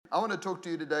I want to talk to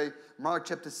you today, Mark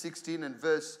chapter 16 and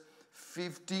verse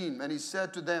 15. And he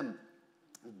said to them,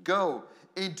 go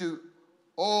into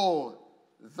all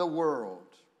the world.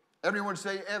 Everyone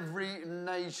say, every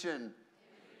nation.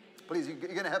 Please, you're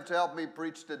going to have to help me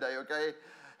preach today, okay?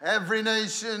 Every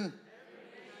nation.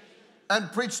 And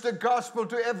preach the gospel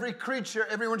to every creature.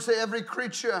 Everyone say, every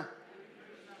creature.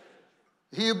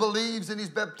 He who believes and is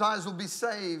baptized will be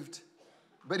saved,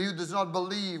 but he who does not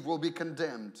believe will be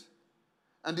condemned.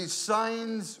 And his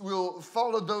signs will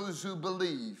follow those who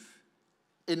believe.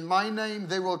 In my name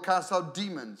they will cast out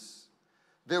demons.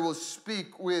 They will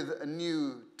speak with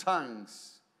new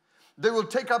tongues. They will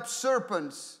take up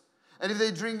serpents, and if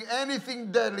they drink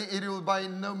anything deadly, it will by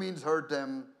no means hurt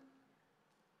them.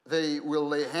 They will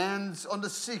lay hands on the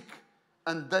sick,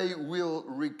 and they will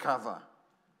recover.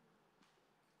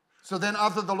 So then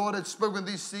after the Lord had spoken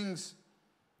these things,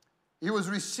 he was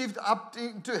received up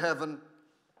into heaven,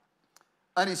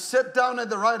 and he sat down at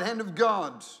the right hand of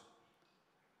God.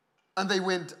 And they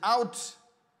went out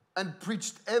and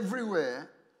preached everywhere.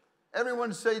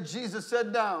 Everyone say, Jesus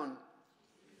sat down,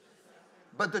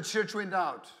 but the church went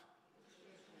out.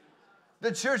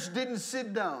 The church didn't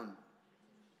sit down.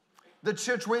 The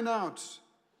church went out.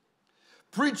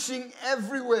 Preaching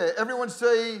everywhere. Everyone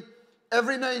say,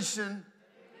 every nation,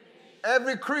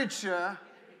 every creature,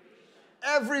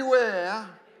 everywhere.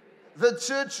 The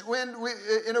church went,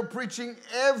 preaching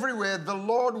everywhere. The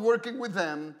Lord working with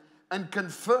them and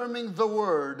confirming the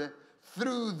word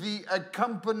through the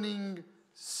accompanying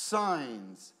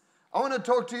signs. I want to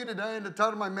talk to you today, and the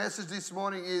title of my message this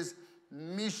morning is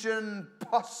Mission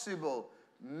Possible.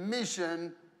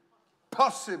 Mission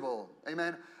Possible.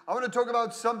 Amen. I want to talk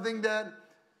about something that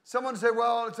someone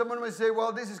may say,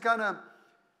 well, this is kind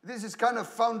of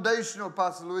foundational,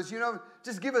 Pastor Lewis. You know,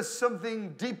 just give us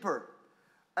something deeper.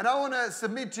 And I want to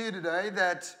submit to you today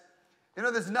that, you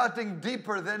know, there's nothing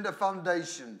deeper than the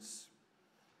foundations.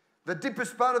 The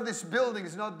deepest part of this building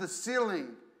is not the ceiling,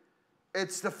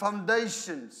 it's the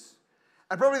foundations.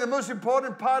 And probably the most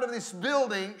important part of this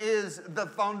building is the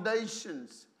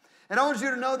foundations. And I want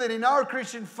you to know that in our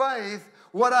Christian faith,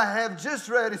 what I have just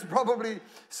read is probably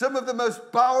some of the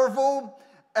most powerful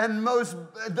and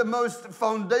the most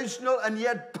foundational and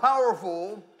yet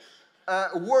powerful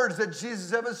words that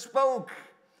Jesus ever spoke.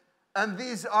 And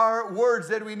these are words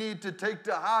that we need to take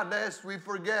to heart lest we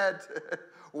forget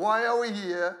why are we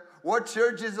here, what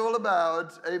church is all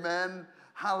about. Amen.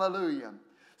 Hallelujah.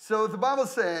 So the Bible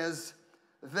says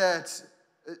that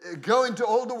go into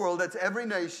all the world, that's every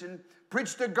nation,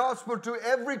 preach the gospel to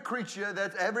every creature,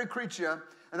 that's every creature.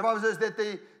 And the Bible says that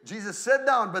Jesus sat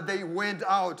down, but they went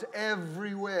out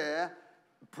everywhere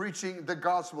preaching the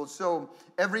gospel. So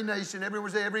every nation,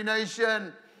 everyone say every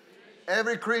nation,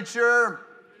 every creature,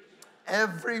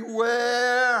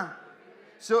 everywhere.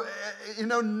 So, you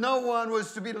know, no one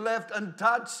was to be left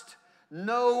untouched.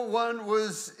 No one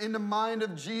was in the mind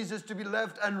of Jesus to be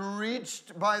left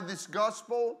unreached by this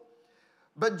gospel.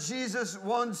 But Jesus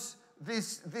wants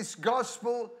this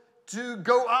gospel to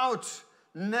go out,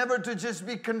 never to just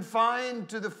be confined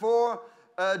to the four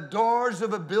doors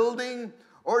of a building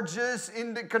or just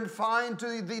confined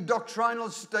to the doctrinal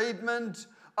statement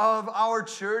of our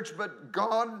church. But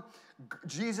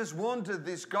Jesus wanted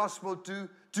this gospel to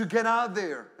get out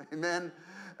there. Amen.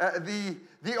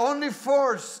 The only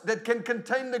force that can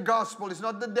contain the gospel is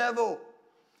not the devil,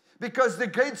 because the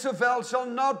gates of hell shall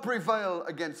not prevail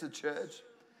against the church.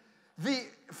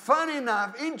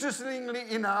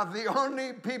 Interestingly enough, the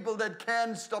only people that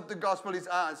can stop the gospel is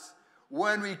us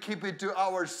when we keep it to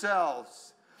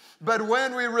ourselves. But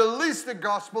when we release the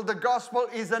gospel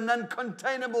is an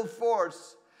uncontainable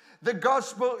force. The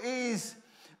gospel is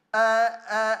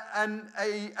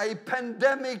a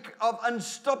pandemic of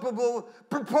unstoppable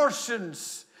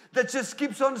proportions that just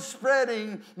keeps on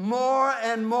spreading more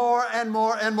and more and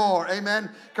more and more. Amen.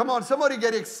 Come on, somebody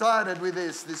get excited with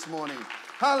this morning.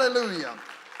 Hallelujah.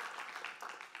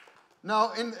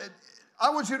 Now, I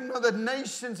want you to know that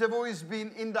nations have always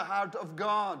been in the heart of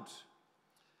God.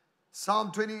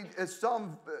 Psalm 2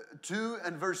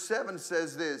 and verse 7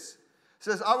 says this. It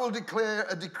says, I will declare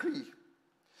a decree.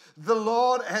 The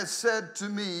Lord has said to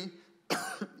me,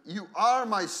 you are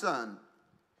my son.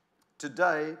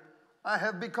 Today I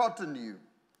have begotten you.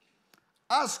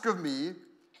 Ask of me,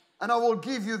 and I will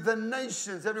give you the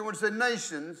nations. Everyone say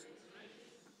nations.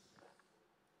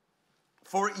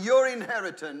 For your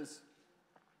inheritance,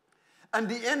 and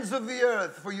the ends of the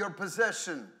earth for your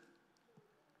possession.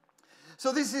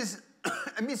 So this is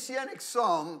a messianic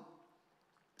psalm.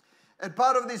 And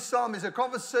part of this psalm is a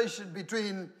conversation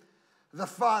between the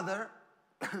Father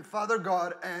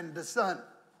God, and the Son.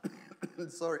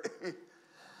 Sorry.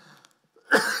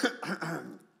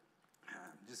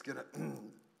 just gonna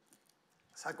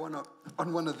suck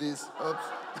on one of these. Oops,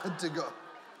 to go.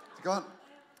 Go on.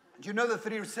 Do you know the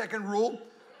 3-second rule?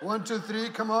 1, 2, 3,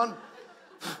 come on.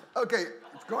 Okay,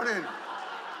 it's going in.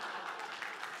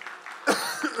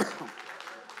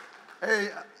 Hey,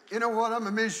 you know what? I'm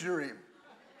a missionary.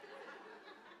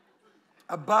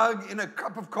 A bug in a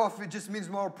cup of coffee just means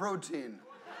more protein.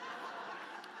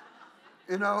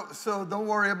 You know, so don't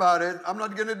worry about it. I'm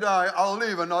not going to die. I'll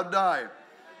live and not die.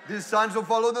 These signs will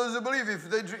follow those who believe. If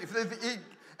they eat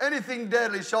anything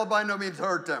deadly, shall by no means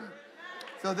hurt them.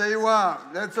 So there you are.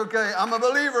 That's okay. I'm a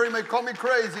believer. You may call me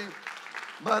crazy,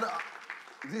 but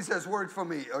this has worked for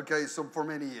me, okay, so for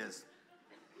many years.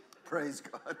 Praise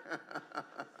God.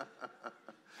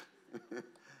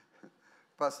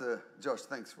 Pastor Josh,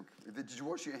 thanks. Did you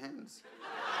wash your hands?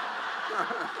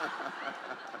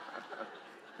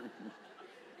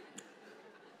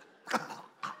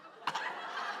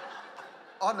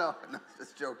 Oh, no,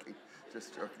 just joking.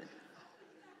 Just joking.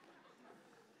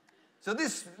 So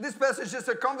this passage is just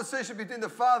a conversation between the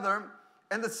Father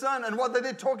and the Son. And what are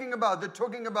they talking about? They're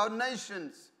talking about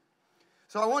nations.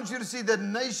 So I want you to see that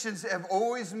nations have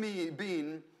always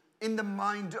been in the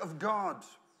mind of God.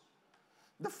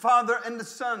 The Father and the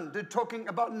Son, they're talking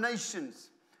about nations.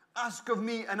 Ask of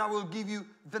me and I will give you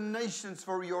the nations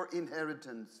for your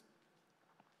inheritance.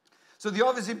 So the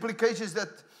obvious implications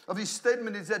of his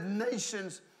statement is that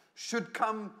nations should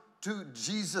come to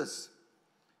Jesus.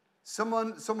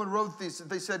 Someone wrote this.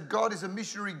 They said, God is a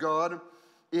missionary God.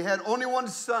 He had only one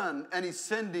son and he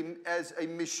sent him as a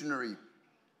missionary.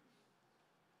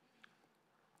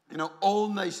 You know,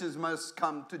 all nations must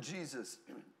come to Jesus.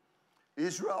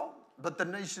 Israel, but the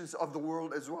nations of the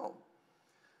world as well.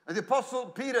 And the Apostle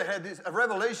Peter had a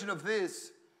revelation of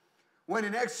this when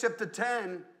in Acts chapter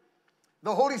 10,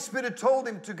 the Holy Spirit told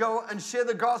him to go and share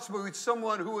the gospel with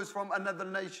someone who was from another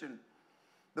nation.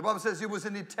 The Bible says he was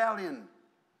an Italian.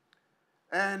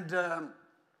 And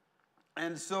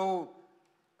so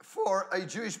for a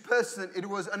Jewish person, it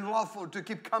was unlawful to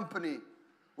keep company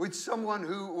with someone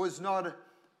who was not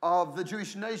of the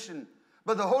Jewish nation.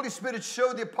 But the Holy Spirit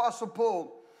showed the Apostle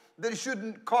Paul that he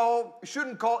shouldn't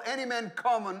call any man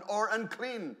common or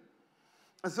unclean.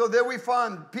 And so there we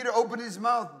find Peter opened his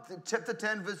mouth, chapter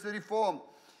 10, verse 34.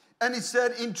 And he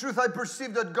said, in truth, I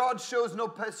perceive that God shows no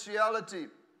partiality.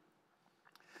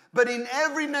 But in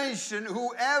every nation,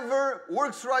 whoever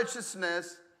works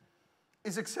righteousness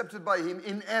is accepted by him.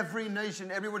 In every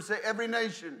nation. Everyone say, every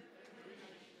nation.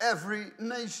 Every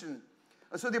nation.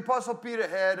 And so the Apostle Peter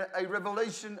had a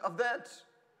revelation of that.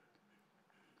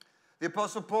 The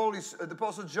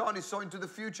Apostle John, he saw into the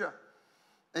future.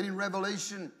 And in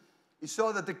Revelation, he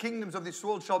saw that the kingdoms of this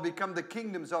world shall become the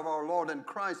kingdoms of our Lord and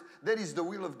Christ. That is the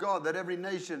will of God, that every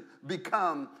nation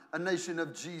become a nation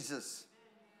of Jesus.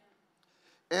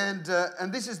 And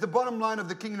this is the bottom line of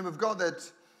the kingdom of God,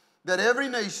 that every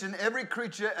nation, every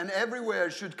creature, and everywhere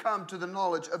should come to the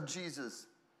knowledge of Jesus.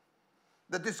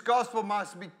 That this gospel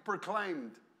must be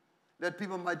proclaimed, that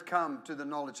people might come to the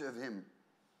knowledge of him.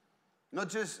 Not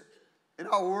just in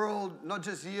our world, not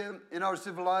just here, in our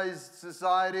civilized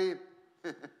society,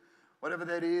 whatever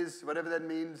that is, whatever that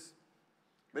means,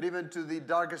 but even to the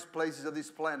darkest places of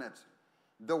this planet.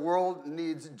 The world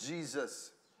needs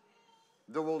Jesus.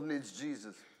 The world needs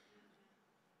Jesus.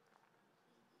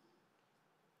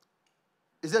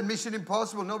 Is that mission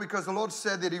impossible? No, because the Lord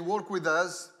said that he worked with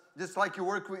us, just like he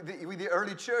worked with the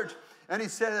early church. And he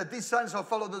said that these signs shall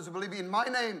follow those who believe. In my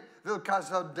name, they'll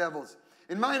cast out devils.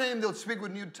 In my name, they'll speak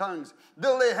with new tongues.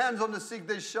 They'll lay hands on the sick,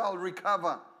 they shall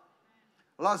recover.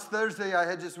 Last Thursday,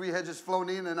 we had just flown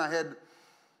in, and I had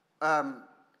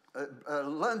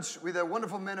lunch with a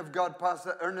wonderful man of God,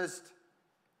 Pastor Ernest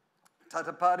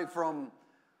Tatapati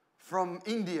from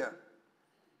India.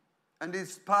 And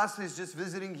this pastor is just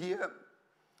visiting here.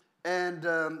 And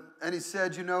he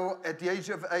said, you know, at the age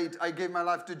of 8, I gave my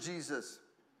life to Jesus.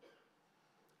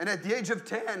 And at the age of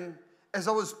 10, as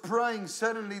I was praying,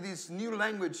 suddenly this new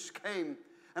language came.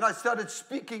 And I started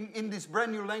speaking in this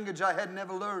brand new language I had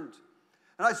never learned.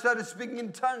 And I started speaking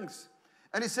in tongues.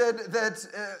 And he said that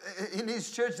in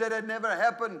his church that had never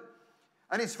happened.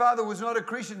 And his father was not a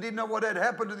Christian, didn't know what had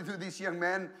happened to this young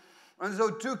man. And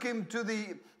so took him to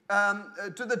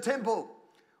the temple,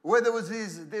 where there was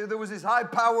this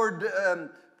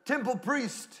high-powered temple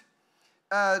priest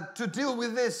to deal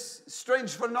with this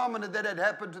strange phenomenon that had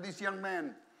happened to this young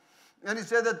man. And he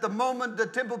said that the moment the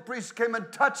temple priest came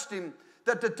and touched him,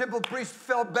 that the temple priest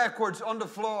fell backwards on the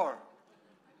floor.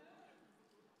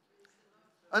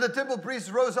 And the temple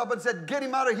priest rose up and said, get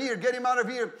him out of here, get him out of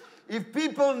here. If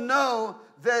people know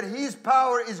that his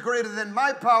power is greater than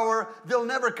my power, they'll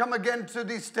never come again to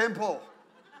this temple.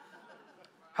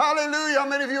 Hallelujah. How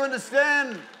many of you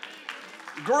understand?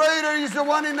 Greater is the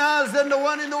one in us than the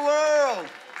one in the world.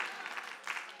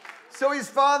 So his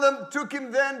father took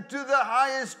him then to the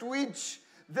highest witch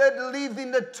that lived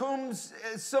in the tombs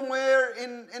somewhere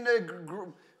in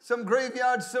some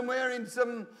graveyard somewhere in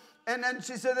some. And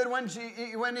she said that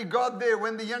when he got there,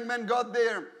 when the young man got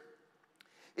there,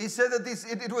 he said that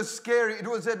it was scary. It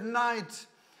was at night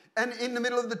and in the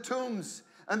middle of the tombs.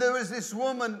 And there was this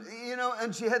woman,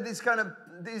 and she had this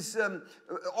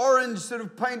orange sort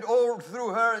of paint all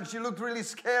through her, and she looked really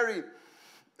scary.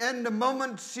 And the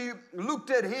moment she looked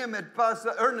at him, at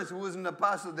Pastor Ernest, who wasn't a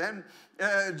pastor then,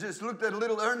 just looked at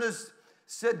little Ernest,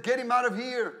 said, "Get him out of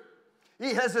here.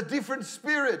 He has a different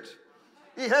spirit.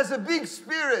 He has a big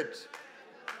spirit."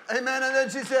 Amen. And then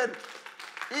she said,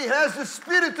 "He has the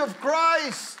Spirit of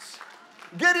Christ.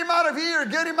 Get him out of here.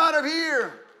 Get him out of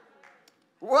here."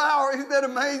 Wow, isn't that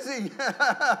amazing?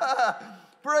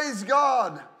 Praise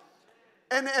God.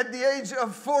 And at the age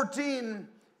of 14,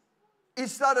 he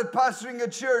started pastoring a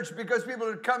church because people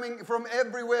are coming from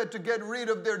everywhere to get rid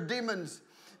of their demons.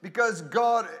 Because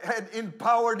God had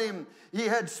empowered him. He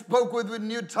had spoke with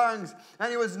new tongues.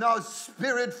 And he was now a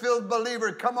Spirit-filled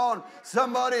believer. Come on,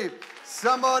 somebody.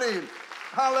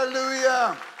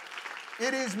 Hallelujah.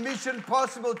 It is mission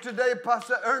possible today.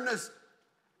 Pastor Ernest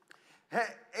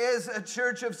is a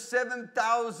church of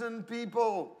 7,000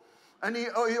 people. And he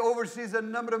oversees a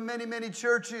number of many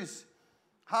churches.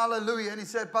 Hallelujah. And he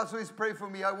said, "Pastor, please pray for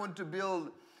me. I want to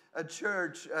build a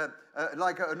church,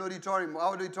 like an auditorium.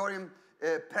 Our auditorium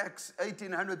packs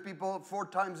 1,800 people 4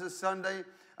 times a Sunday.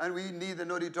 And we need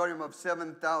an auditorium of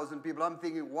 7,000 people. I'm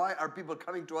thinking, why are people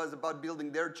coming to us about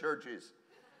building their churches?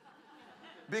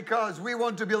 Because we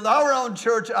want to build our own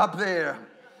church up there.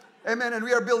 Amen. And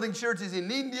we are building churches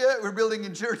in India. We're building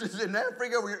in churches in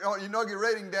Africa. We're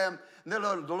inaugurating them. And the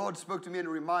Lord spoke to me and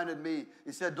reminded me.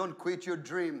 He said, "Don't quit your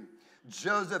dream."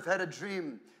 Joseph had a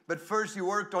dream, but first he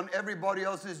worked on everybody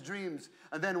else's dreams.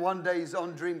 And then one day his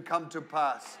own dream came to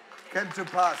pass.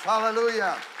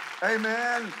 Hallelujah.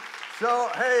 Amen. So,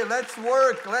 hey, let's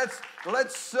work.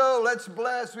 Let's sow. Let's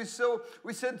bless.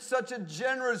 We sent such a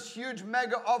generous, huge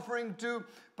mega offering to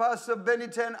Pastor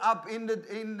Benitan up in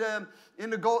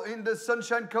the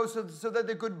Sunshine Coast so that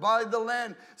they could buy the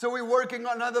land. So we're working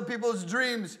on other people's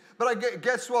dreams. But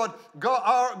guess what?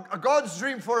 God's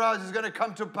dream for us is going to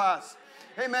come to pass.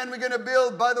 Amen. We're going to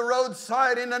build by the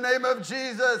roadside in the name of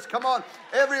Jesus. Come on.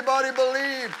 Everybody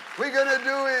believe. We're going to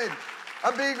do it.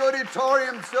 A big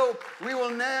auditorium, so we will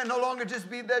no longer just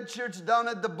be that church down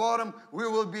at the bottom. We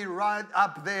will be right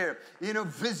up there,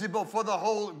 visible for the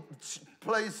whole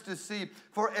place to see,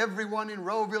 for everyone in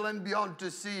Rowville and beyond to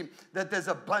see that there's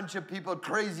a bunch of people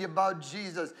crazy about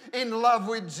Jesus, in love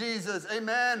with Jesus.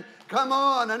 Amen. Come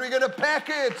on, and we're going to pack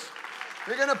it.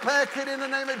 We're going to pack it in the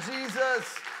name of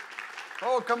Jesus.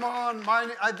 Oh, come on.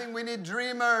 I think we need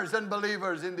dreamers and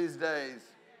believers in these days.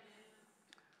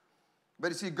 But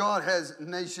you see, God has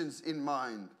nations in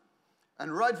mind.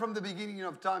 And right from the beginning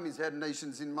of time, He's had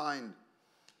nations in mind.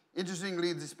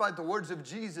 Interestingly, despite the words of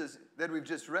Jesus that we've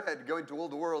just read, going to all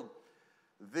the world,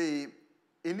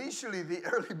 initially the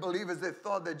early believers, they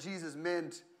thought that Jesus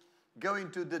meant going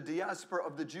to the diaspora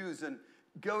of the Jews and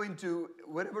going to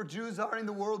whatever Jews are in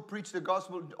the world, preach the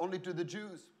gospel only to the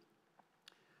Jews.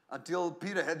 Until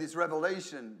Peter had this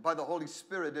revelation by the Holy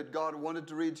Spirit that God wanted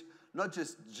to reach not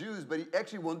just Jews, but He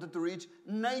actually wanted to reach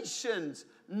nations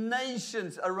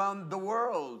around the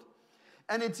world.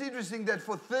 And it's interesting that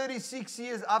for 36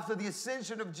 years after the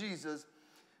ascension of Jesus,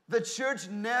 the church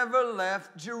never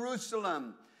left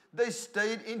Jerusalem. They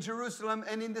stayed in Jerusalem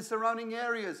and in the surrounding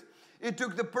areas. It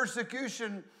took the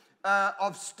persecution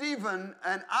of Stephen,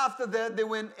 and after that they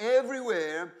went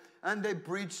everywhere and they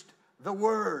preached the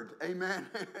word. Amen.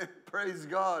 Praise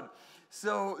God.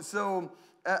 So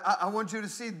I want you to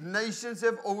see nations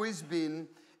have always been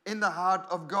in the heart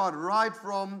of God. Right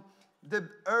from the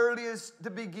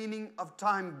beginning of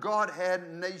time, God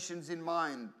had nations in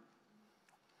mind.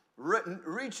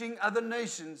 Reaching other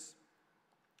nations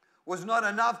was not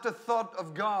an afterthought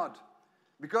of God.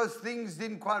 Because things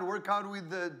didn't quite work out with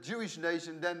the Jewish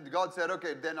nation, then God said,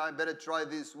 okay, then I better try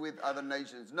this with other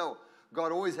nations. No,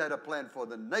 God always had a plan for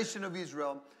the nation of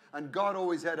Israel, and God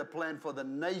always had a plan for the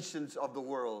nations of the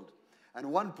world. And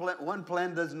one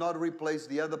plan does not replace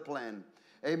the other plan.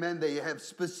 Amen. They have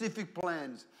specific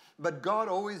plans. But God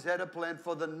always had a plan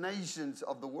for the nations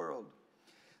of the world.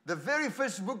 The very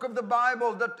first book of the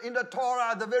Bible, in the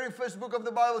Torah, the very first book of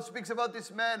the Bible speaks about this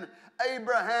man,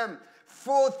 Abraham,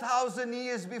 4,000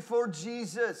 years before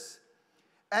Jesus.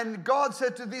 And God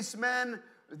said to this man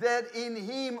that in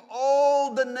him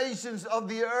all the nations of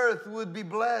the earth would be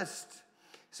blessed.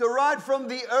 So right from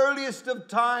the earliest of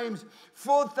times,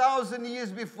 4,000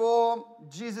 years before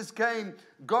Jesus came,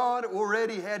 God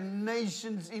already had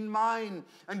nations in mind.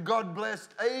 And God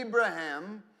blessed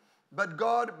Abraham, but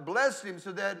God blessed him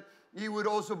so that he would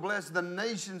also bless the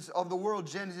nations of the world.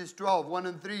 Genesis 12, 1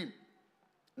 and 3.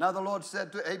 Now the Lord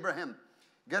said to Abraham,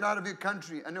 get out of your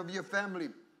country and of your family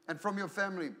and from your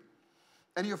family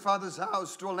and your father's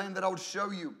house to a land that I will show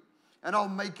you. And I'll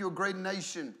make you a great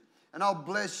nation. And I'll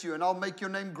bless you, and I'll make your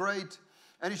name great,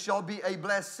 and it shall be a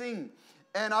blessing.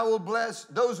 And I will bless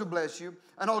those who bless you,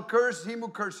 and I'll curse him who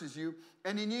curses you.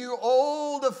 And in you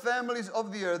all the families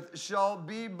of the earth shall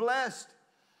be blessed.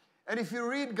 And if you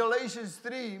read Galatians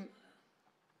 3,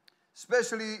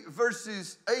 especially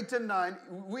verses 8 and 9,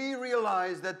 we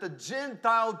realize that the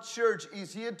Gentile church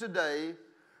is here today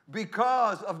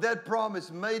because of that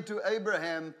promise made to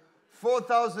Abraham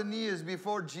 4,000 years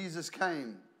before Jesus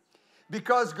came.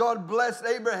 Because God blessed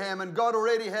Abraham and God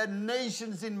already had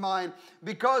nations in mind,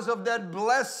 because of that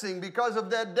blessing, because of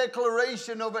that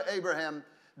declaration over Abraham,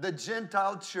 the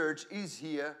Gentile church is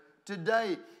here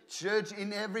today. Church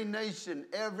in every nation,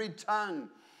 every tongue.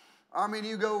 I mean,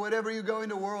 you go, wherever you go in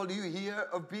the world, you hear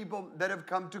of people that have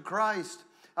come to Christ.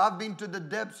 I've been to the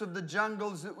depths of the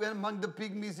jungles among the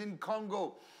pygmies in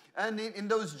Congo. And in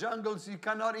those jungles, you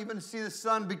cannot even see the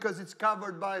sun because it's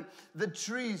covered by the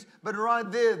trees. But right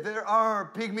there are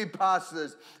pygmy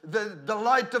pastors. The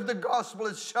light of the gospel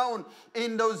is shown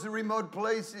in those remote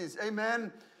places.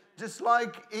 Amen. Just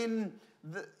like in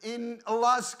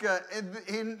Alaska,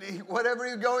 in wherever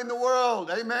you go in the world.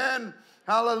 Amen.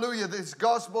 Hallelujah. This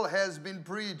gospel has been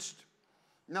preached.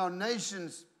 Now,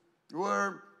 nations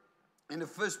were in the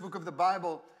first book of the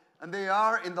Bible, and they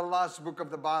are in the last book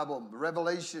of the Bible,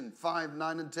 Revelation 5,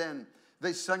 9, and 10.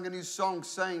 They sang a new song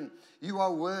saying, you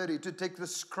are worthy to take the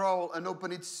scroll and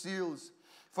open its seals.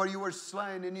 For you were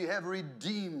slain and you have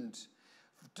redeemed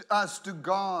us to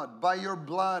God by your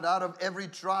blood out of every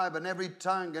tribe and every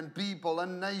tongue and people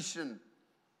and nation.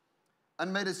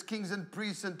 And made us kings and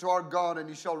priests unto our God, and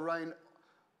you shall reign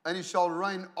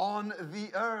on the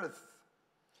earth.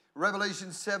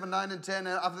 Revelation 7, 9, and 10.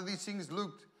 And after these things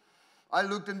I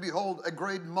looked, and behold, a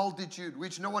great multitude,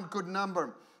 which no one could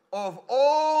number, of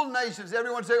all nations.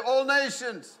 Everyone say, all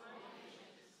nations.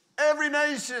 Every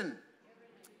nation.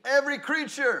 Every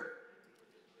creature.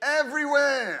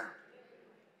 Everywhere.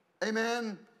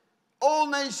 Amen. All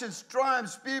nations,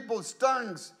 tribes, peoples,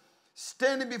 tongues,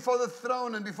 standing before the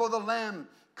throne and before the Lamb,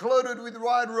 clothed with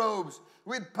white robes,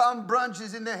 with palm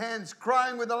branches in their hands,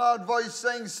 crying with a loud voice,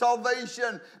 saying,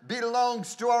 salvation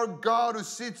belongs to our God who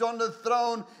sits on the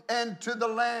throne and to the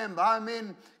Lamb. I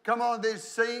mean, come on, they're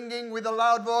singing with a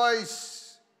loud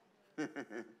voice.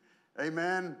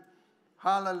 Amen.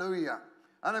 Hallelujah.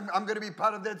 And I'm going to be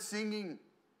part of that singing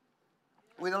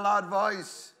with a loud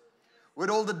voice,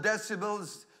 with all the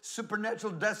decibels,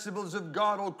 supernatural decibels of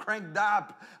God all cranked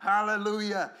up.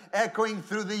 Hallelujah. Echoing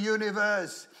through the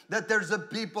universe. That there's a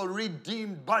people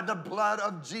redeemed by the blood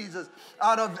of Jesus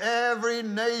out of every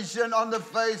nation on the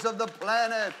face of the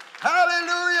planet.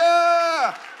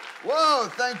 Hallelujah! Whoa,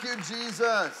 thank you,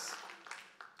 Jesus.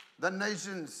 The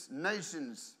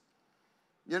nations.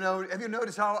 You know, have you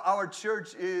noticed how our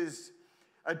church is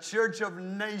a church of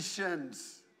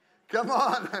nations? Come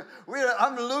on.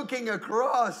 I'm looking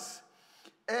across.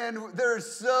 And there are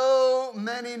so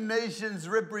many nations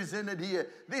represented here.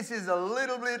 This is a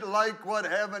little bit like what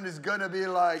heaven is going to be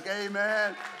like.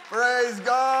 Amen. Praise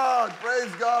God. Praise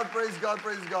God. Praise God.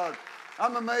 Praise God.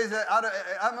 I'm amazed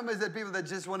at people that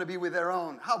just want to be with their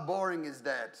own. How boring is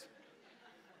that?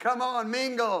 Come on,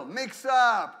 mingle, mix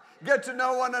up, get to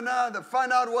know one another,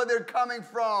 find out where they're coming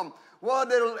from, what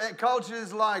their culture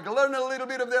is like, learn a little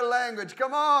bit of their language.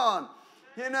 Come on.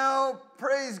 You know,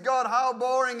 praise God, how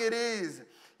boring it is.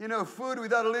 You know, food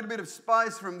without a little bit of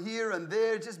spice from here and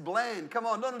there, just bland. Come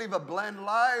on, don't live a bland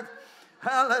life.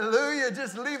 Hallelujah,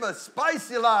 just live a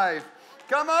spicy life.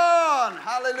 Come on,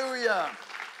 hallelujah.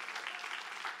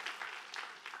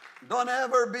 Don't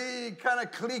ever be kind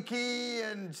of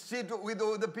cliquey and sit with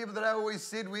the people that I always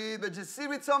sit with, but just sit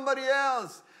with somebody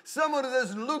else, someone who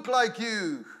doesn't look like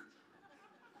you.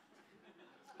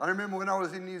 I remember when I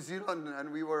was in New Zealand and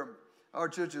our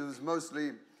church was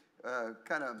mostly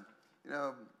kind of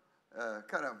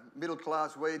middle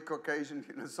class, white Caucasian,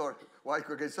 white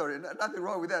Caucasian, sorry, nothing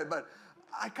wrong with that, but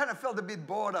I kind of felt a bit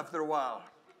bored after a while.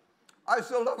 I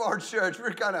still love our church.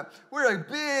 We're a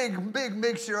big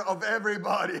mixture of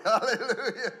everybody.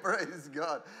 Hallelujah, praise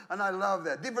God. And I love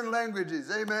that. Different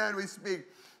languages, amen, we speak.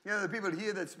 You know, the people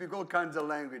here that speak all kinds of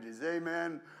languages,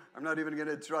 amen. I'm not even going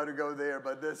to try to go there,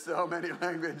 but there's so many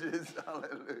languages.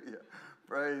 Hallelujah.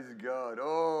 Praise God.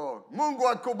 Oh,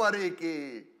 Mungu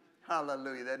akubariki.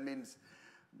 Hallelujah. That means,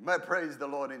 praise the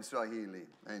Lord in Swahili.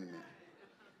 Amen.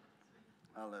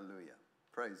 Hallelujah.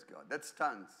 Praise God. That's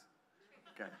tongues.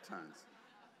 Okay, tongues.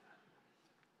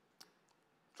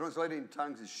 Translated in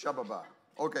tongues is shababa.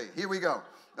 Okay, here we go.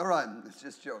 All right, it's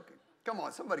just joking. Come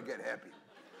on, somebody get happy.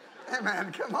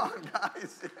 Amen. Come on,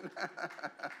 guys.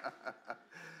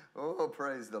 Oh,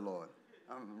 praise the Lord.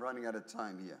 I'm running out of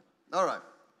time here. All right.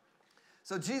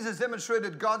 So Jesus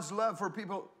demonstrated God's love for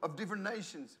people of different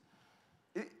nations.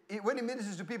 When he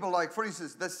ministers to people like, for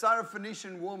instance, the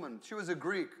Syrophoenician woman, she was a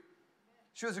Greek.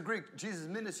 She was a Greek. Jesus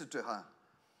ministered to her.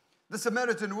 The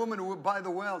Samaritan woman who by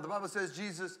the well, the Bible says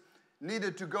Jesus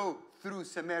needed to go through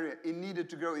Samaria. He needed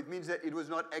to go. It means that it was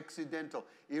not accidental.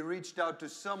 He reached out to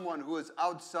someone who was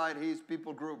outside his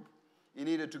people group. He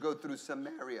needed to go through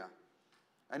Samaria.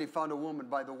 And he found a woman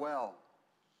by the well.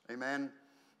 Amen.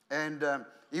 And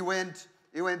he went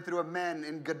through a man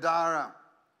in Gadara.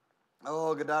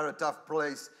 Oh, Gadara, tough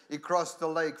place. He crossed the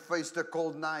lake, faced a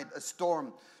cold night, a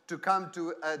storm, to come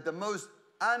to the most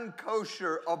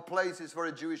unkosher of places for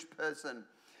a Jewish person.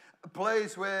 A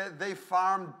place where they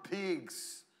farmed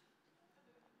pigs.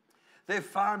 They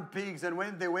farmed pigs, and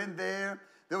when they went there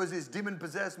was this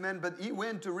demon-possessed man, but he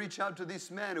went to reach out to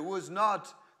this man who was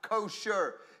not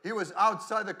kosher. He was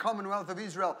outside the Commonwealth of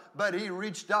Israel, but he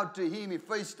reached out to him. He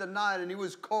faced the night, and he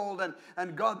was cold,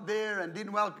 and got there and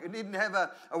didn't have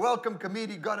a welcome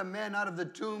committee. Got a man out of the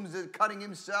tombs, cutting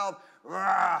himself,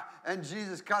 and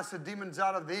Jesus cast the demons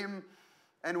out of him.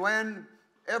 And when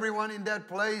everyone in that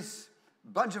place,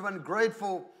 bunch of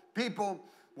ungrateful people,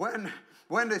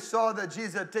 when they saw that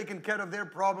Jesus had taken care of their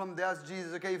problem, they asked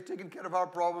Jesus, okay, you've taken care of our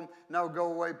problem, now go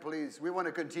away, please. We want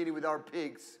to continue with our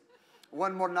pigs.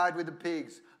 One more night with the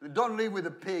pigs. Don't live with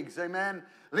the pigs, amen?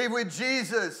 Live with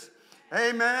Jesus,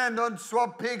 amen? Don't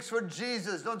swap pigs for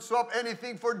Jesus. Don't swap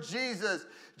anything for Jesus.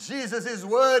 Jesus is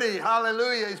worthy,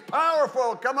 hallelujah. He's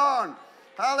powerful, come on,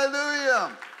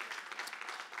 hallelujah.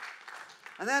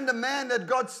 And then the man that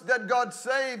God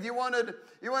saved, he wanted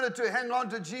to hang on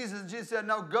to Jesus. Jesus said,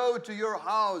 now go to your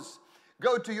house,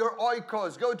 go to your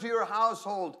oikos, go to your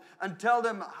household, and tell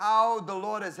them how the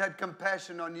Lord has had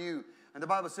compassion on you. And the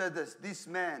Bible says this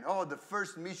man, the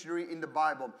first missionary in the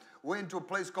Bible, went to a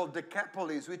place called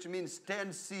Decapolis, which means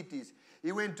 10 cities.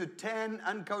 He went to 10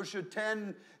 unkosher,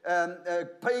 10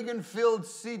 pagan-filled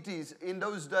cities in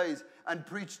those days and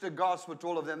preached the gospel to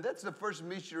all of them. That's the first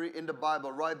missionary in the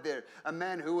Bible right there. A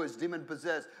man who was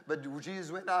demon-possessed. But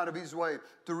Jesus went out of his way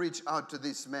to reach out to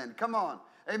this man. Come on.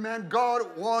 Amen.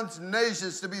 God wants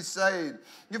nations to be saved.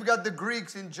 You've got the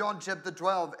Greeks in John chapter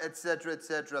 12, etc.,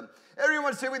 etc.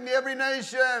 Everyone say with me, every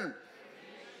nation,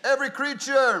 every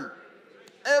creature,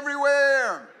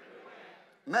 everywhere.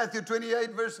 Matthew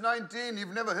 28, verse 19.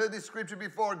 You've never heard this scripture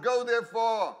before. Go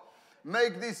therefore,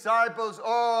 make disciples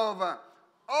of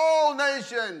all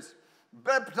nations,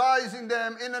 baptizing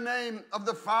them in the name of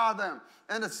the Father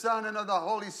and the Son and of the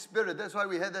Holy Spirit. That's why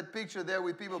we had that picture there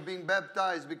with people being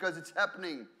baptized, because it's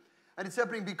happening. And it's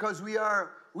happening because we are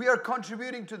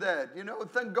contributing to that. You know,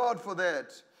 thank God for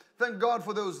that. Thank God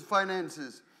for those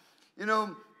finances. You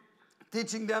know,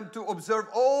 teaching them to observe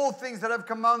all things that I've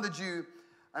commanded you.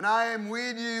 And I am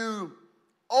with you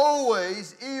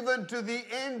always, even to the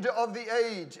end of the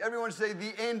age. Everyone say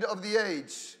the end of the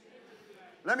age.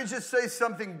 Let me just say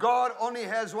something. God only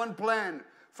has one plan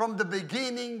from the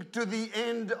beginning to the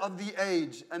end of the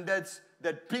age. And that's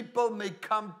that people may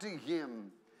come to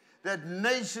Him. That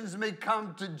nations may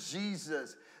come to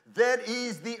Jesus. That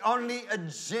is the only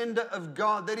agenda of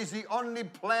God. That is the only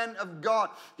plan of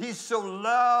God. He so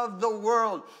loved the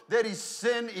world that He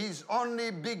sent His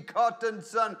only begotten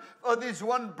Son for this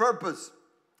one purpose.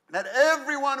 That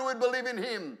everyone who would believe in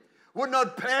Him would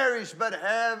not perish but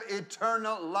have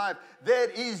eternal life.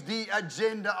 That is the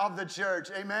agenda of the church.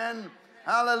 Amen?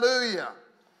 Hallelujah.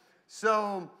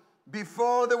 So,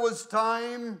 before there was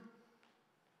time,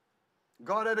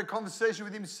 God had a conversation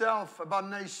with Himself about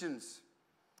nations.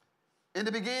 In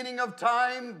the beginning of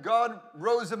time, God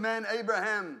rose a man,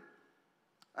 Abraham,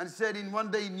 and said, in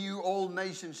one day new all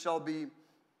nations shall be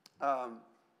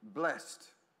blessed.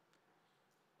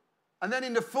 And then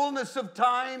in the fullness of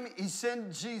time, He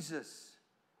sent Jesus.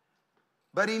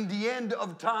 But in the end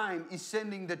of time, He's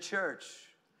sending the church.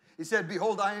 He said,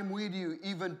 behold, I am with you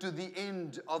even to the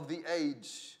end of the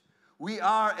age. We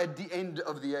are at the end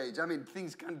of the age. I mean,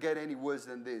 things can't get any worse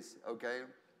than this, okay?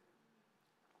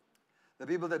 The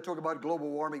people that talk about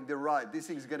global warming, they're right. This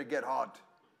thing's going to get hot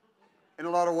in a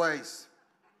lot of ways.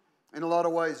 In a lot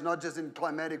of ways, not just in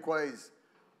climatic ways.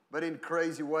 but in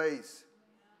crazy ways.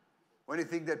 When you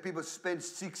think that people spend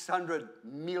 $600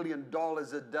 million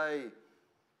a day,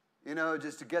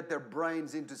 just to get their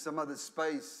brains into some other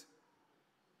space,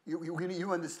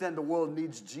 you understand the world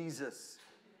needs Jesus.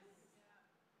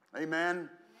 Amen.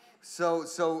 So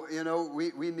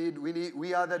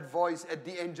we are that voice at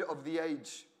the end of the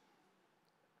age.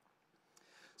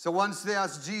 So once they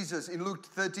asked Jesus in Luke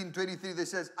 13:23, they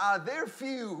says, "Are there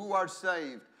few who are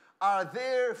saved? Are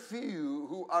there few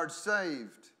who are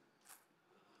saved?"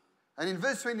 And in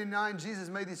verse 29, Jesus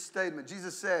made this statement.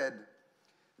 Jesus said,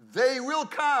 "They will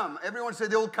come." Everyone say,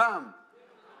 "They will come."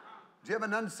 Do you have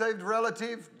an unsaved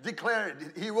relative? Declare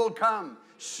it. He will come.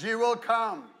 She will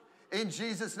come. In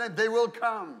Jesus' name, they will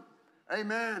come.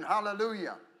 Amen.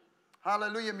 Hallelujah.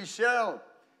 Hallelujah. Michelle,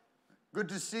 good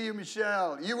to see you,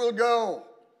 Michelle. You will go.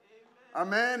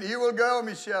 Amen. You will go,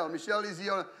 Michelle. Michelle is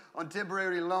here on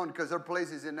temporary loan because her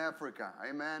place is in Africa.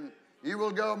 Amen. You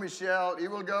will go, Michelle. You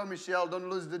will go, Michelle. Don't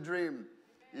lose the dream.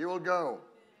 You will go.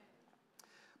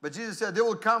 But Jesus said, they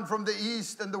will come from the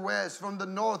east and the west, from the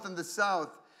north and the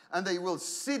south, and they will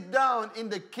sit down in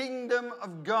the kingdom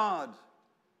of God.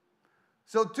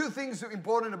 So 2 things are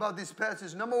important about this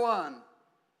passage. Number 1,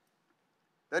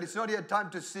 that it's not yet time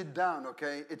to sit down,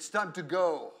 okay? It's time to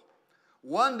go.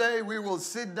 One day we will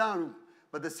sit down.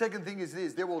 But the second thing is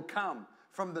this: they will come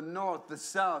from the north, the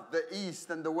south, the east,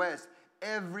 and the west.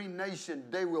 Every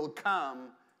nation, they will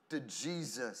come to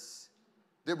Jesus.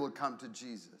 They will come to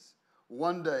Jesus.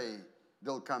 One day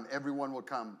they'll come. Everyone will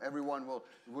come. Everyone will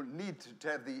need to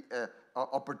have the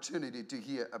opportunity to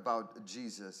hear about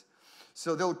Jesus.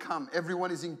 So they'll come.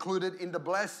 Everyone is included in the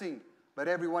blessing, but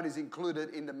everyone is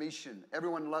included in the mission.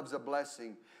 Everyone loves a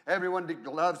blessing. Everyone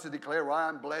loves to declare, "Well,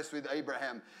 I'm blessed with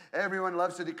Abraham." Everyone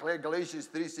loves to declare Galatians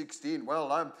 3:16.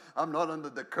 "Well, I'm not under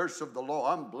the curse of the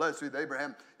law. I'm blessed with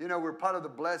Abraham." We're part of the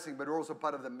blessing, but we're also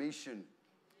part of the mission.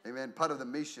 Amen. Part of the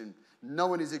mission. No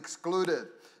one is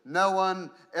excluded.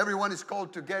 Everyone is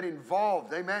called to get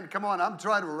involved. Amen. Come on, I'm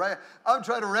trying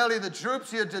to rally the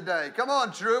troops here today. Come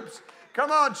on, troops.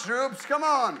 Come on, troops. Come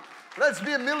on. Let's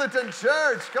be a militant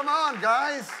church. Come on,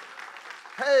 guys.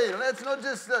 Hey, let's not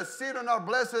just sit on our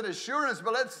blessed assurance,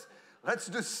 but let's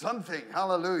do something.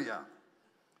 Hallelujah.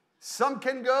 Some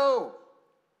can go.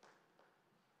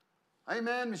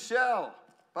 Amen, Michelle,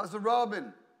 Pastor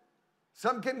Robin.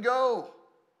 Some can go.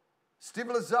 Steve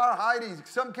Lazar, Heidi.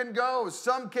 Some can go.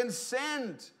 Some can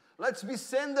send. Let's be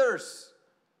senders.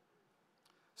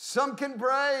 Some can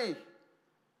pray.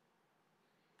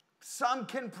 Some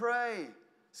can pray.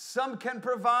 Some can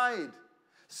provide.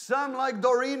 Some, like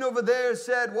Doreen over there,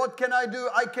 said, "What can I do?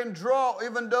 I can draw,"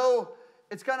 even though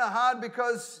it's kind of hard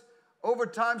because over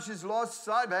time she's lost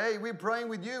sight. Hey, we're praying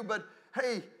with you, but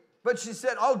she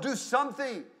said, "I'll do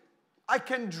something. I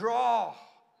can draw."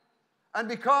 And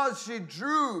because she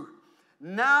drew,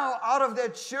 now out of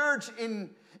that church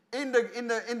in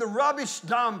the rubbish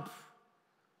dump.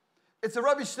 It's a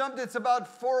rubbish dump that's about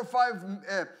 4 or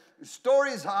 5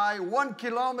 stories high, 1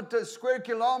 square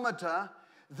kilometer.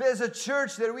 There's a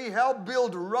church that we helped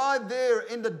build right there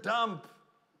in the dump.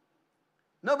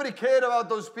 Nobody cared about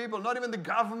those people, not even the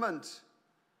government.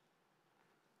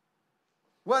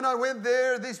 When I went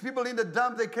there, these people in the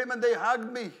dump, they came and they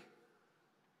hugged me.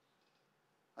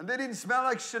 And they didn't smell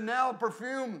like Chanel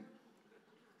perfume.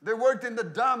 They worked in the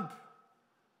dump.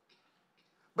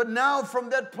 But now from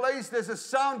that place, there's a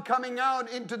sound coming out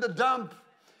into the dump.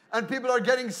 And people are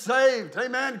getting saved.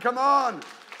 Amen. Come on.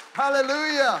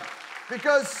 Hallelujah.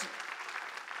 Because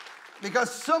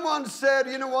someone said,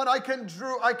 "You know what, I can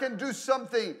do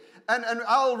something and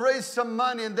I'll raise some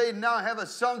money," and they now have a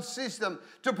sound system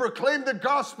to proclaim the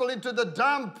gospel into the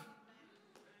dump.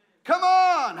 Come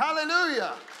on,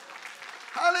 hallelujah.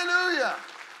 Hallelujah.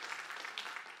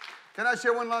 Can I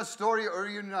share one last story, or are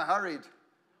you in a hurry?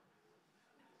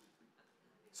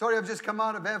 Sorry, I've just come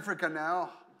out of Africa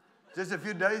now, just a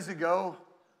few days ago,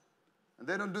 and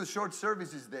they don't do short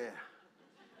services there.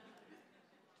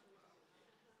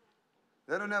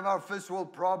 They don't have our first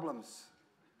world problems.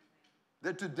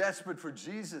 They're too desperate for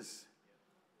Jesus.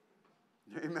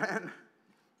 Amen.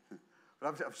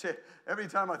 But every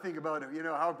time I think about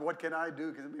it, what can I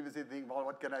do? Because people say, "Well,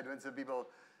 what can I do?" And some people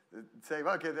say,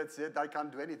 "Well, okay, that's it. I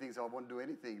can't do anything, so I won't do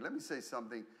anything." Let me say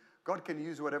something. God can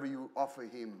use whatever you offer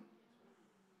Him.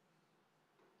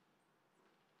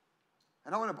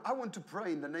 And I want to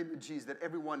pray in the name of Jesus that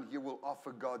everyone here will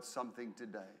offer God something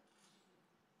today.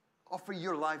 Offer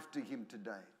your life to Him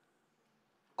today.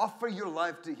 Offer your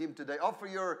life to Him today. Offer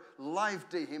your life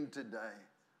to Him today.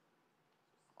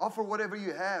 Offer whatever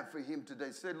you have for Him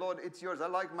today. Say, "Lord, it's yours. I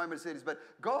like my Mercedes, but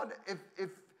God,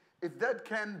 if that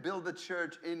can build a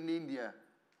church in India,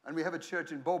 And we have a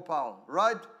church in Bhopal,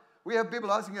 right? We have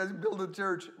people asking us to build a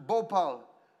church, Bhopal.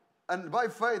 And by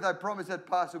faith, I promised that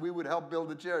pastor we would help build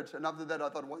the church. And after that, I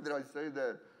thought, why did I say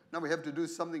that? Now we have to do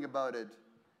something about it.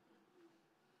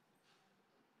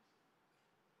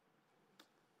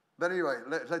 But anyway,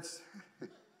 let's...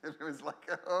 It was like,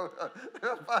 oh,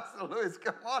 Pastor Louis,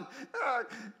 come on.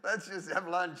 Let's just have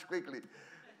lunch quickly.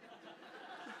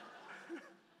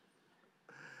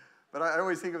 But I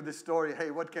always think of this story,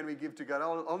 hey, what can we give to God?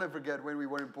 I'll never forget when we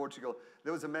were in Portugal.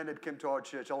 There was a man that came to our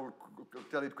church. I'll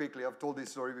tell it quickly. I've told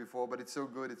this story before, but it's so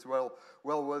good. It's well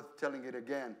worth telling it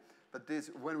again. But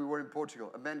when we were in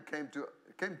Portugal, a man came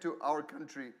to our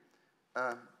country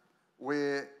and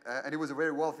he was a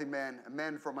very wealthy man, a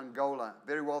man from Angola,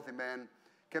 very wealthy man,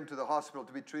 came to the hospital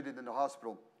to be treated in the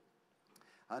hospital.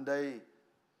 And they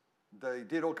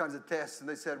did all kinds of tests, and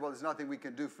they said, well, there's nothing we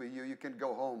can do for you. You can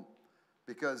go home.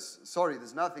 Because, sorry,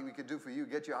 there's nothing we can do for you.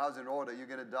 Get your house in order. You're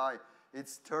going to die.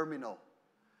 It's terminal.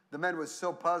 The man was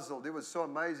so puzzled. He was so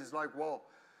amazed. He's like, well,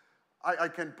 I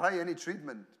can pay any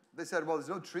treatment. They said, well, there's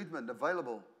no treatment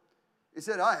available. He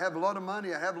said, I have a lot of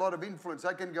money. I have a lot of influence.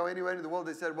 I can go anywhere in the world.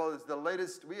 They said, well, it's the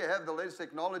latest. We have the latest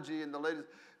technology and the latest.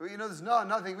 There's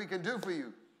nothing we can do for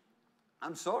you.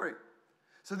 I'm sorry.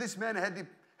 So this man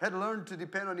had learned to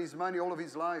depend on his money all of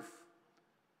his life.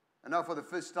 And now for the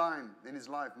first time in his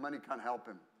life, money can't help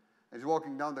him. And he's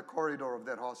walking down the corridor of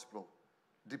that hospital,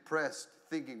 depressed,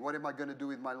 thinking, what am I going to do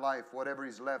with my life, whatever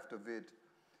is left of it?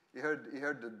 He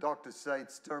heard the doctor say,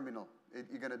 it's terminal.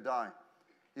 You're going to die.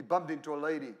 He bumped into a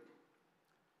lady.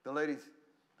 The lady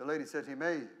said to him,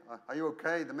 hey, are you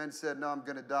okay? The man said, no, I'm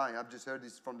going to die. I've just heard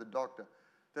this from the doctor.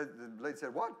 The lady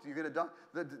said, what? You're going to die?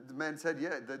 The man said,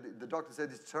 yeah. The doctor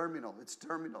said, it's terminal. It's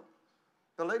terminal.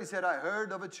 The lady said, I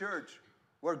heard of a church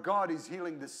where God is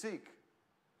healing the sick.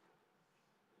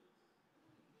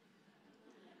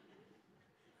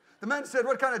 The man said,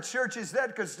 what kind of church is that?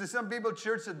 Because to some people,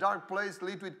 church is a dark place,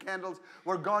 lit with candles,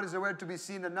 where God is nowhere to be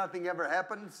seen and nothing ever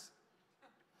happens.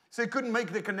 So he couldn't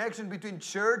make the connection between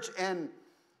church and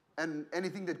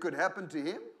anything that could happen to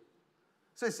him.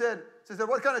 So he said,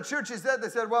 what kind of church is that? They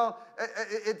said, well,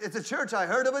 it's a church. I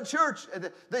heard of a church.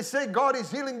 They say God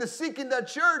is healing the sick in that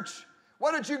church.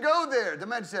 Why don't you go there? The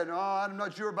man said, oh, I'm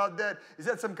not sure about that. Is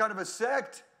that some kind of a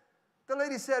sect? The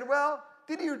lady said, well,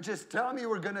 did you just tell me you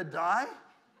were going to die?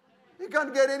 You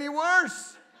can't get any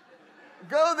worse.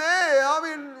 Go there. I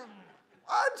mean,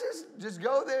 I just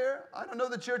go there. I don't know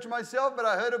the church myself, but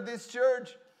I heard of this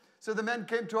church. So the man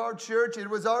came to our church. It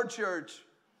was our church.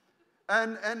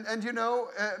 And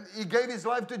he gave his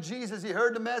life to Jesus. He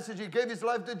heard the message. He gave his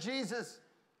life to Jesus.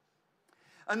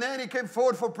 And then he came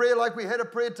forward for prayer, like we had a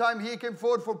prayer time. He came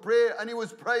forward for prayer, and he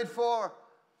was prayed for.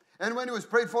 And when he was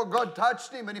prayed for, God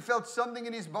touched him, and he felt something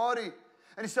in his body.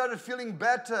 And he started feeling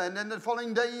better. And then the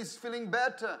following day, he's feeling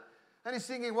better. And he's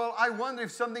thinking, well, I wonder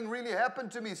if something really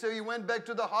happened to me. So he went back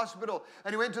to the hospital.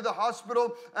 And he went to the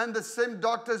hospital, and the same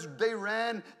doctors, they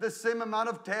ran the same amount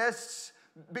of tests.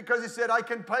 Because he said, I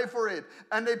can pay for it.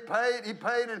 And he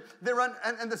paid, and they ran.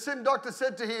 And the same doctor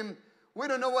said to him, we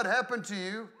don't know what happened to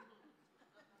you.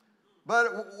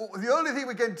 But the only thing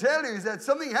we can tell you is that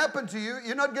something happened to you.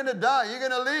 You're not going to die. You're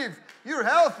going to live. You're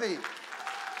healthy.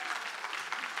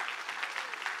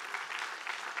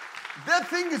 That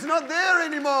thing is not there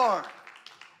anymore.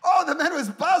 Oh, the man was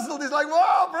puzzled. He's like,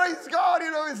 wow, praise God.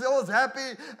 He's always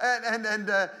happy. And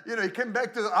he came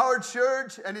back to our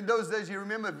church. And in those days, you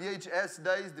remember VHS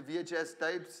days, the VHS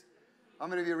tapes? How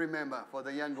many of you remember? For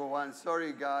the younger ones,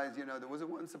 sorry, guys. There was a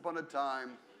once upon a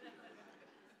time,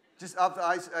 just after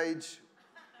Ice Age,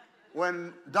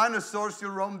 when dinosaurs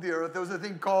still roamed the earth, there was a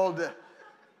thing called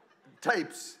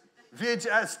tapes,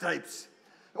 VHS tapes.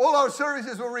 All our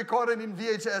services were recorded in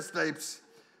VHS tapes.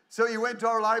 So he went to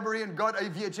our library and got a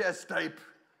VHS tape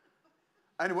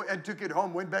and took it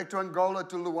home, went back to Angola,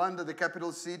 to Luanda, the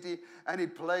capital city, and he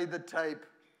played the tape.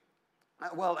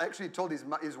 Well, actually, he told his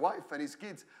wife and his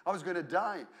kids, I was going to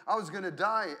die. I was going to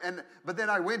die. But then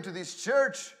I went to this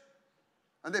church,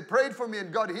 and they prayed for me,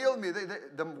 and God healed me.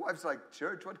 The wife's like,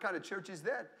 church? What kind of church is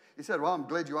that? He said, well, I'm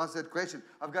glad you asked that question.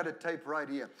 I've got a tape right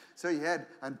here. So he had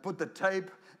and put the tape,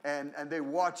 and they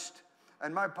watched.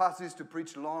 And my pastor used to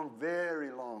preach long, very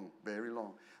long, very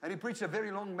long. And he preached a very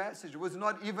long message. It was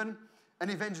not even an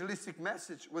evangelistic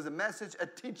message. It was a message, a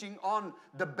teaching on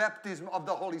the baptism of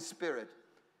the Holy Spirit.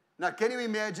 Now, can you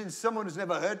imagine someone who's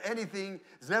never heard anything,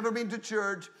 has never been to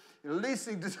church,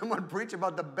 listening to someone preach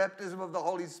about the baptism of the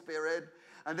Holy Spirit?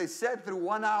 And they sat through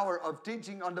 1 hour of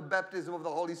teaching on the baptism of the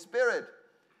Holy Spirit.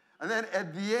 And then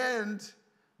at the end,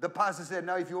 The pastor said,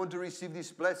 now if you want to receive this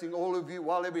blessing, all of you,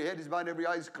 while every head is bowed, every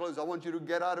eye is closed, I want you to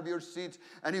get out of your seats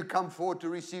and you come forward to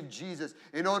receive Jesus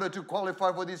in order to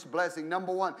qualify for this blessing.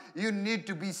 Number one, you need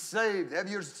to be saved. Have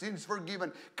your sins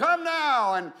forgiven. Come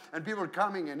now. And people are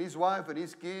coming, and his wife and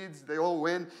his kids, they all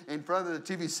went in front of the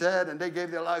TV set and they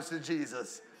gave their lives to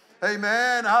Jesus.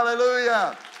 Amen.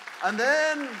 Hallelujah. And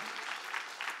then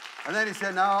he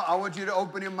said, now I want you to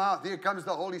open your mouth. Here comes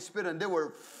the Holy Spirit. And they were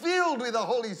filled with the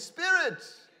Holy Spirit.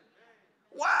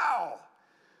 Wow.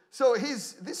 So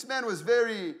this man was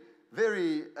very,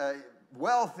 very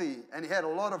wealthy, and he had a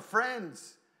lot of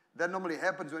friends. That normally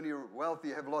happens when you're wealthy.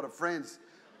 You have a lot of friends.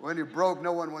 When you're broke,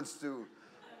 no one wants to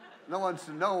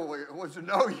know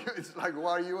you. It's like, who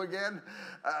are you again?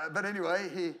 But anyway,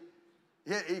 he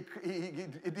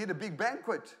did a big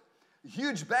banquet.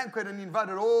 Huge banquet, and he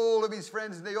invited all of his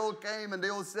friends, and they all came and they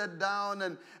all sat down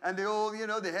and they all,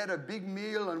 they had a big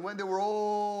meal, and when they were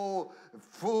all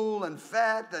full and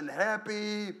fat and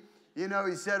happy, he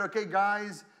said, okay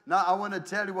guys, now I want to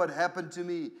tell you what happened to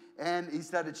me. And he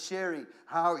started sharing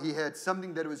how he had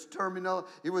something that was terminal.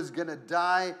 He was going to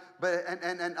die.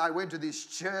 And I went to this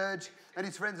church. And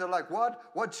his friends are like, what?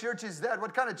 What church is that?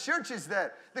 What kind of church is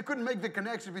that? They couldn't make the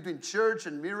connection between church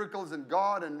and miracles and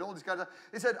God and all this kind of stuff.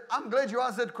 He said, I'm glad you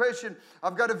asked that question.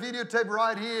 I've got a videotape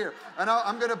right here. And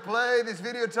I'm going to play this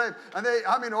videotape.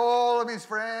 And all of his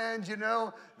friends,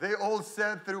 they all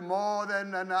sat through more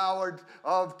than an hour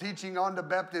of teaching on the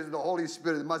baptism of the Holy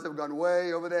Spirit. It must have gone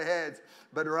way over their heads.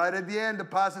 But right at the end, the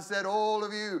pastor said, all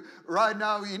of you, right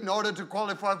now, in order to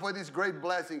qualify for this great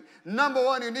blessing, number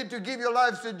one, you need to give your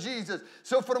lives to Jesus.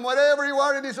 So from wherever you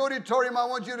are in this auditorium, I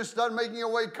want you to start making your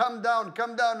way. Come down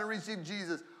and receive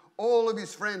Jesus. All of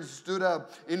his friends stood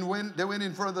up. They went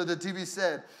in front of the TV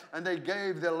set, and they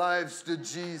gave their lives to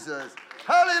Jesus.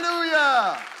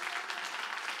 Hallelujah!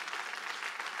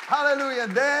 Hallelujah.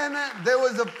 Then there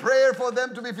was a prayer for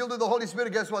them to be filled with the Holy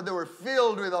Spirit. Guess what? They were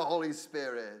filled with the Holy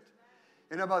Spirit.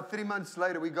 And about 3 months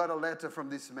later, we got a letter from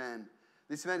this man.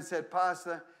 This man said,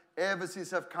 Pastor, ever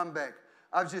since I've come back,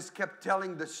 I've just kept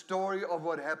telling the story of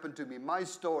what happened to me, my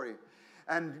story,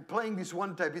 and playing this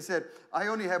one tape. He said, I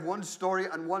only have one story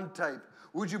and one tape.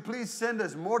 Would you please send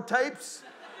us more tapes?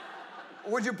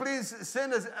 Would you please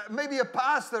send us maybe a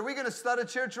pastor? We're going to start a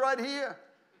church right here.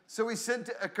 So we sent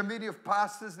a committee of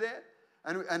pastors there,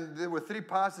 and there were 3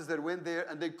 pastors that went there,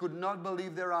 and they could not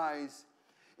believe their eyes.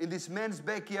 In this man's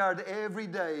backyard every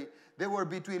day, there were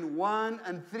between 1,000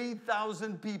 and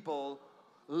 3,000 people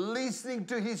listening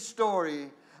to his story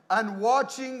and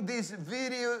watching this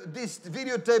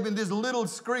videotape in this little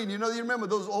screen. You remember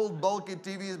those old bulky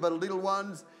TVs, but little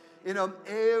ones?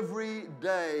 Every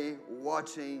day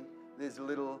watching this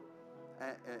little,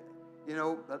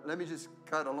 let me just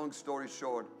cut a long story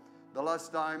short. The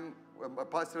last time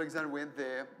Pastor Alexander went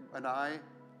there and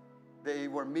they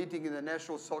were meeting in the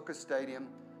National Soccer Stadium,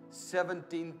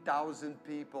 17,000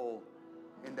 people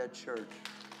in that church.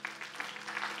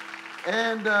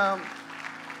 And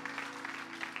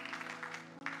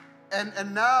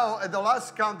now at the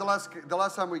last count, the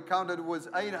last time we counted was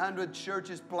 800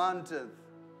 churches planted.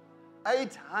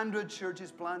 800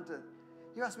 churches planted.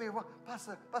 You ask me, well,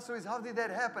 Pastor, how did that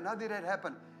happen? How did that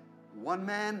happen? One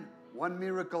man, one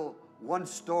miracle, one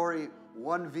story,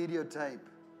 one videotape.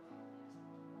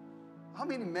 How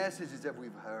many messages have we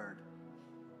heard?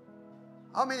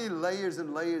 How many layers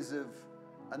and layers of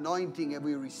anointing have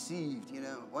we received?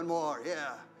 One more,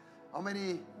 yeah. How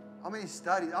many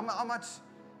studies?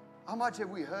 How much have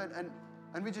we heard?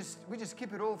 And we just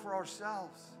keep it all for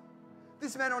ourselves.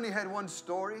 This man only had one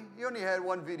story. He only had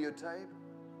one videotape.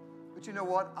 But you know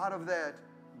what? Out of that,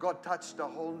 God touched the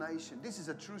whole nation. This is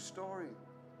a true story.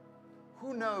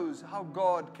 Who knows how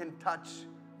God can touch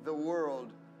the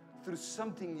world through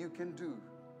something you can do?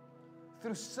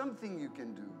 Through something you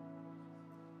can do.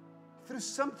 Through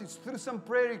some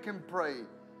prayer you can pray,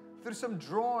 through some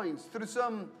drawings, through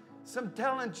some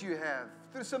talent you have,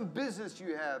 through some business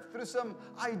you have, through some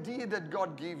idea that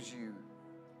God gives you.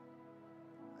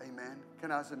 Amen.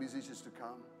 Can I ask the musicians to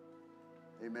come?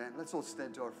 Amen. Let's all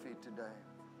stand to our feet today.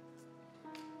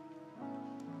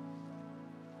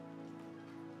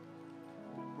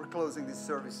 We're closing this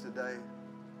service today.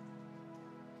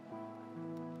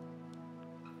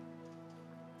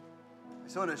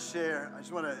 I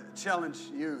just want to challenge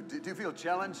you. Do you feel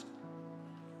challenged?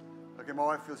 Okay, my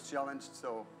wife feels challenged,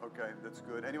 so okay, that's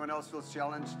good. Anyone else feels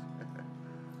challenged?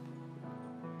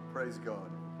 Praise God.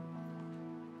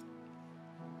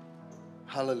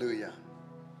 Hallelujah.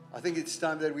 I think it's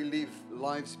time that we live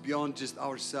lives beyond just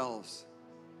ourselves,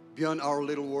 beyond our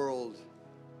little world,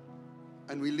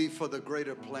 and we live for the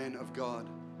greater plan of God.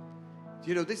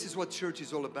 You know, this is what church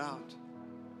is all about.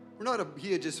 We're not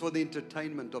here just for the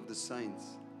entertainment of the saints.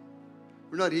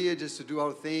 We're not here just to do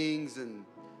our things and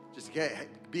just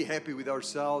be happy with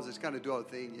ourselves. Just kind of do our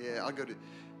thing. Yeah, I'll go to...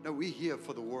 No, we're here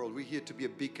for the world. We're here to be a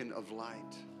beacon of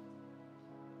light.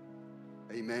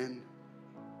 Amen.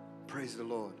 Praise the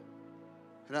Lord.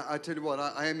 And I tell you what,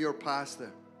 I am your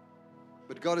pastor.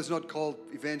 But God has not called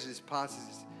evangelists,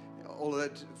 pastors, all of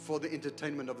that for the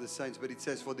entertainment of the saints. But it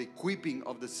says for the equipping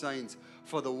of the saints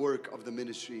for the work of the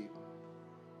ministry.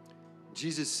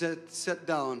 Jesus sat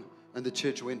down and the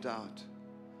church went out.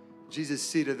 Jesus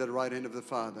seated at the right hand of the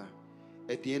Father.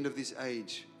 At the end of this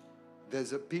age,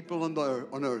 there's a people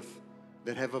on earth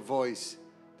that have a voice,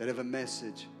 that have a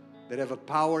message, that have a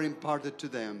power imparted to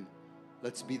them.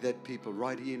 Let's be that people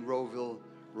right here in Rowville,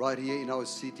 right here in our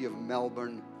city of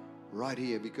Melbourne, right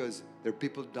here, because there are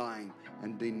people dying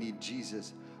and they need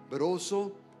Jesus. But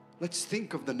also, let's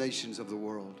think of the nations of the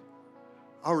world.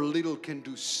 Our little can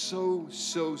do so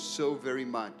very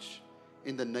much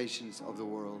in the nations of the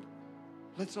world.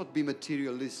 Let's not be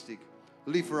materialistic.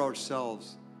 Live for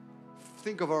ourselves.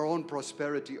 Think of our own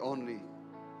prosperity only,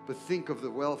 but think of the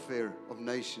welfare of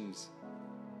nations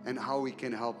and how we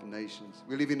can help nations.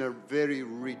 We live in a very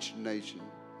rich nation.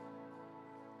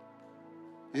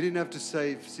 You didn't have to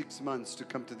save 6 months to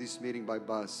come to this meeting by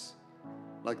bus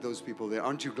like those people there.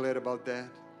 Aren't you glad about that?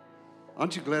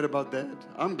 Aren't you glad about that?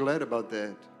 I'm glad about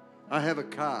that. I have a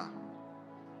car,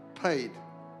 paid.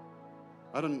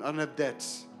 I don't have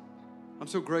debts. I'm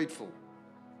so grateful.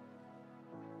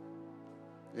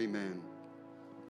 Amen.